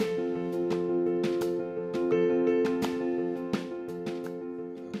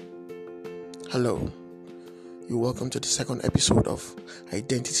Hello, you're welcome to the second episode of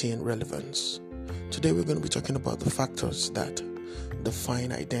Identity and Relevance. Today we're going to be talking about the factors that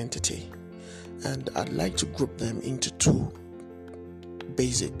define identity, and I'd like to group them into two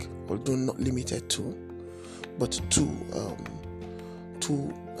basic, although not limited to, but two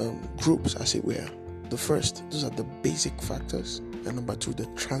groups as it were. The first, those are the basic factors, and number two, the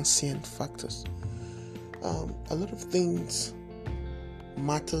transient factors. A lot of things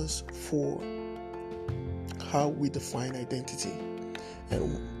matters for how we define identity,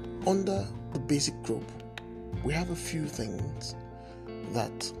 and under the basic group we have a few things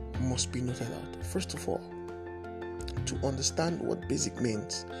that must be noted out. First of all, to understand what basic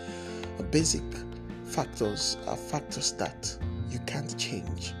means, basic factors are factors that you can't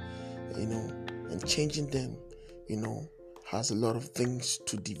change, and changing them has a lot of things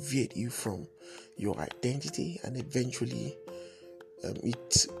to deviate you from your identity, and eventually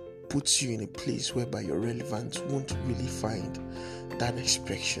it puts you in a place whereby your relevance won't really find that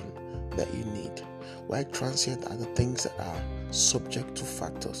expression that you need. While transient are the things that are subject to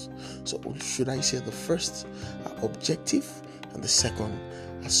factors. So should I say the first are objective and the second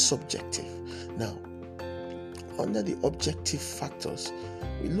are subjective. Now, under the objective factors,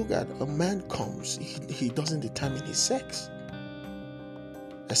 we look at a man comes, he doesn't determine his sex,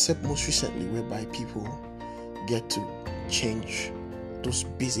 except most recently whereby people get to change those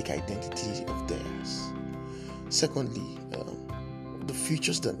basic identities of theirs. Secondly, the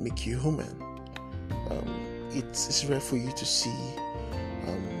features that make you human. It's rare for you to see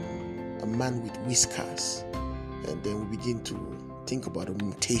a man with whiskers, and then we begin to think about a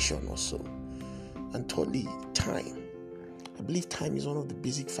mutation or so. And thirdly, time. I believe time is one of the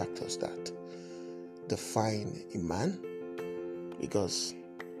basic factors that define a man, because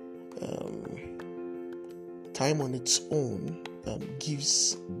time on its own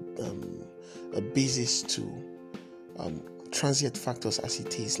gives a basis to transient factors as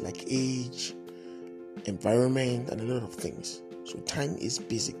it is, like age, environment, and a lot of things. So time is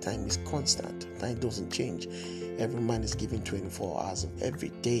basic, time is constant, time doesn't change. Every man is given 24 hours of every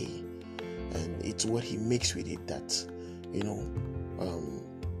day, and it's what he makes with it that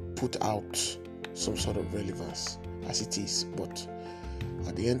put out some sort of relevance as it is. But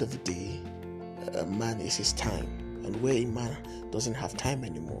at the end of the day, a man is his time, and where a man doesn't have time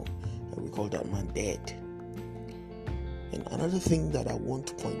anymore, we call that man dead. And another thing that I want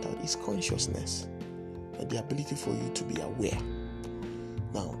to point out is consciousness, and the ability for you to be aware.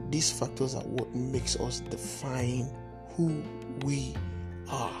 Now, these factors are what makes us define who we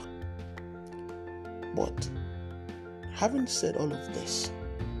are. But having said all of this,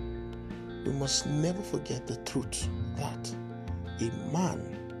 we must never forget the truth that a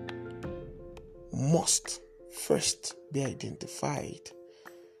man must first be identified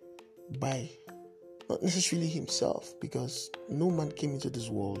by not necessarily himself, because no man came into this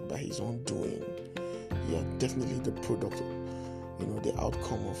world by his own doing. You are definitely the product of, the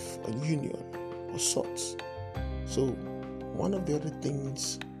outcome of a union of sorts. So one of the other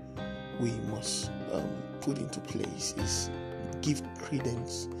things we must put into place is give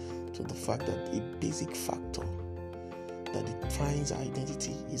credence to the fact that a basic factor that defines our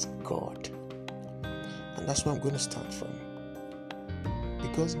identity is God. And that's where I'm going to start from.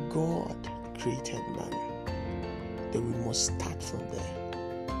 Because God created man, then we must start from there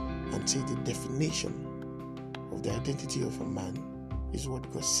and say the definition of the identity of a man is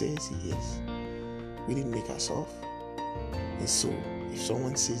what God says he is. We didn't make ourselves. And so if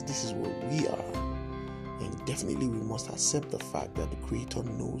someone says this is what we are, then definitely we must accept the fact that the Creator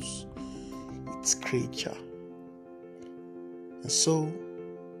knows its creature. And so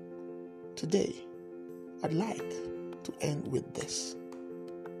today I'd like to end with this,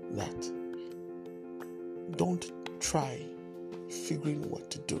 that don't try figuring what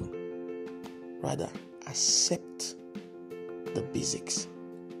to do. Rather, accept the basics.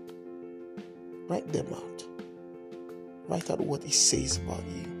 Write them out. Write out what it says about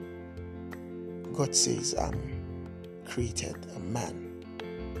you. God says, I'm created a man.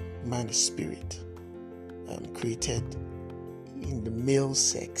 Man is spirit. I'm created in the male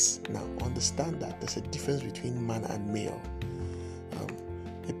sex. Now, understand that there's a difference between man and male.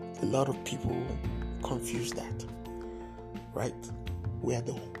 A lot of people confuse that, right? We are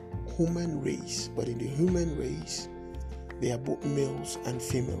the human race, but in the human race, they are both males and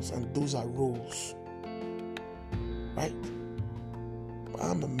females, and those are roles, right?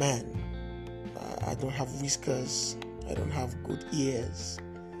 I'm a man. I don't have whiskers. I don't have good ears.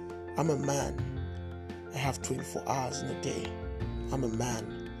 I'm a man. I have 24 hours in a day. I'm a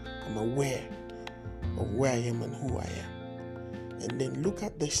man. I'm aware of where I am and who I am. And then look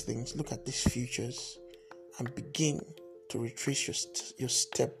at these things, look at these futures, and begin to retrace your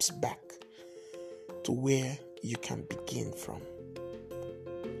steps back to where you can begin from.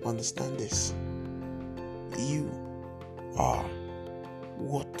 Understand this. You are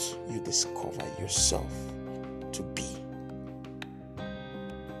what you discover yourself to be.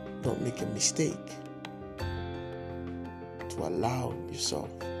 Don't make a mistake to allow yourself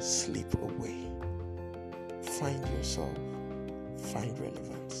slip away. Find yourself, find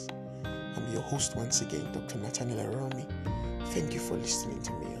relevance. I'm your host once again, Dr. Nathaniel Arami. Thank you for listening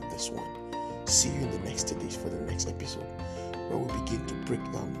to me on this one. See you in the next 2 days for the next episode, where we begin to break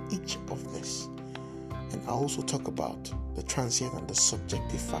down each of this. And I'll also talk about the transient and the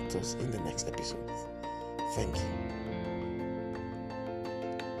subjective factors in the next episode. Thank you.